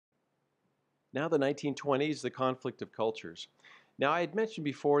Now the 1920s, the conflict of cultures. Now I had mentioned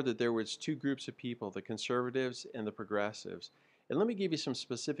before that there was two groups of people, the conservatives and the progressives. And let me give you some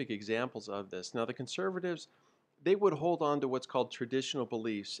specific examples of this. Now the conservatives, they would hold on to what's called traditional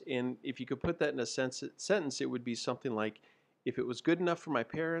beliefs. And if you could put that in a sentence, it would be something like, if it was good enough for my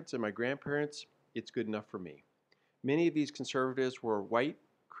parents and my grandparents, it's good enough for me. Many of these conservatives were white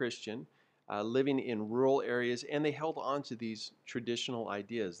Christian, living in rural areas, and they held on to these traditional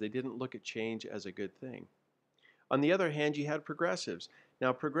ideas. They didn't look at change as a good thing. On the other hand, you had progressives.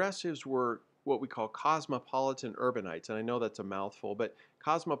 Now, progressives were what we call cosmopolitan urbanites, and I know that's a mouthful, but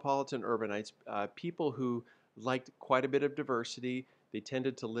cosmopolitan urbanites, people who liked quite a bit of diversity, they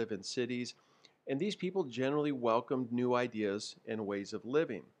tended to live in cities, and these people generally welcomed new ideas and ways of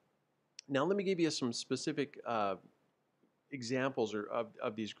living. Now, let me give you some specific examples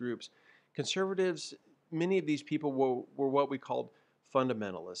of these groups. Conservatives, many of these people were what we called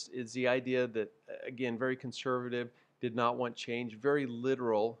fundamentalists. It's the idea that, again, very conservative, did not want change, very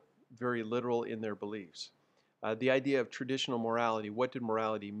literal in their beliefs. The idea of traditional morality, what did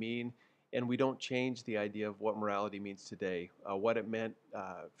morality mean? And we don't change the idea of what morality means today. What it meant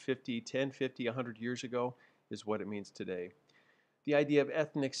 10, 50, 100 years ago is what it means today. The idea of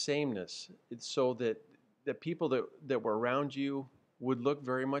ethnic sameness, it's so that the people that were around you would look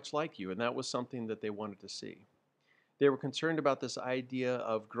very much like you, and that was something that they wanted to see. They were concerned about this idea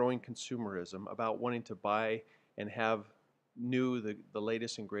of growing consumerism, about wanting to buy and have the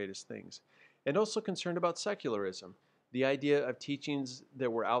latest and greatest things, and also concerned about secularism, the idea of teachings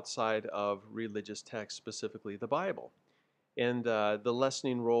that were outside of religious texts, specifically the Bible, and the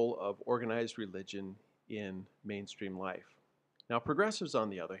lessening role of organized religion in mainstream life. Now, progressives, on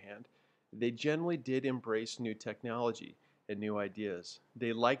the other hand, they generally did embrace new technology and new ideas.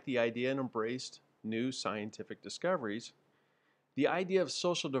 They liked the idea and embraced new scientific discoveries. The idea of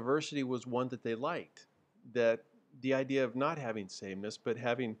social diversity was one that they liked, that the idea of not having sameness, but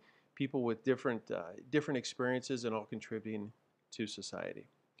having people with different experiences and all contributing to society.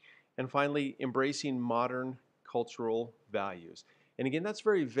 And finally, embracing modern cultural values. And again, that's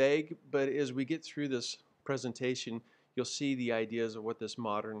very vague, but as we get through this presentation, you'll see the ideas of what this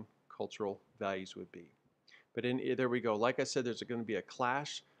modern cultural values would be. But there we go. Like I said, there's going to be a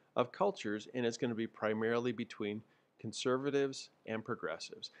clash of cultures, and it's going to be primarily between conservatives and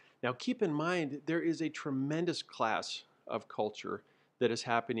progressives. Now, keep in mind, there is a tremendous class of culture that is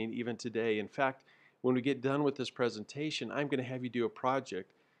happening even today. In fact, when we get done with this presentation, I'm going to have you do a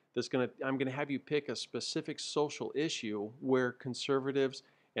project I'm going to have you pick a specific social issue where conservatives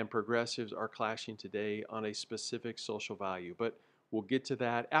and progressives are clashing today on a specific social value. But we'll get to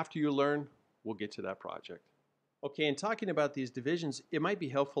that. After you learn, we'll get to that project. Okay, in talking about these divisions, it might be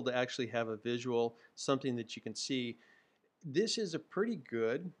helpful to actually have a visual, something that you can see. This is I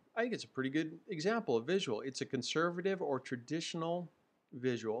think it's a pretty good example of visual. It's a conservative or traditional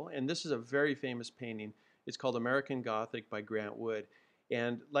visual, and this is a very famous painting. It's called American Gothic by Grant Wood.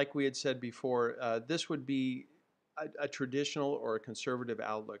 And like we had said before, this would be a traditional or a conservative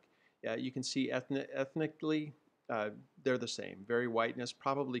outlook. You can see ethnically, they're the same. Very whiteness,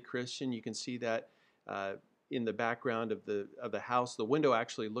 probably Christian. You can see that in the background of the house. The window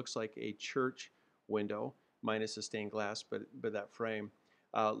actually looks like a church window, minus the stained glass, but that frame.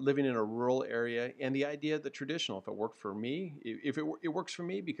 Living in a rural area, and the idea of the traditional. If it worked for me, it works for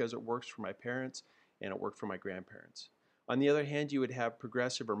me because it works for my parents and it worked for my grandparents. On the other hand, you would have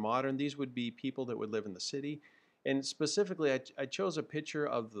progressive or modern. These would be people that would live in the city. And specifically, I chose a picture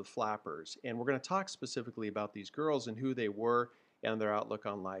of the Flappers. And we're going to talk specifically about these girls and who they were and their outlook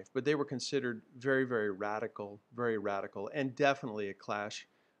on life. But they were considered very radical, and definitely a clash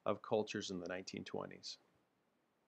of cultures in the 1920s.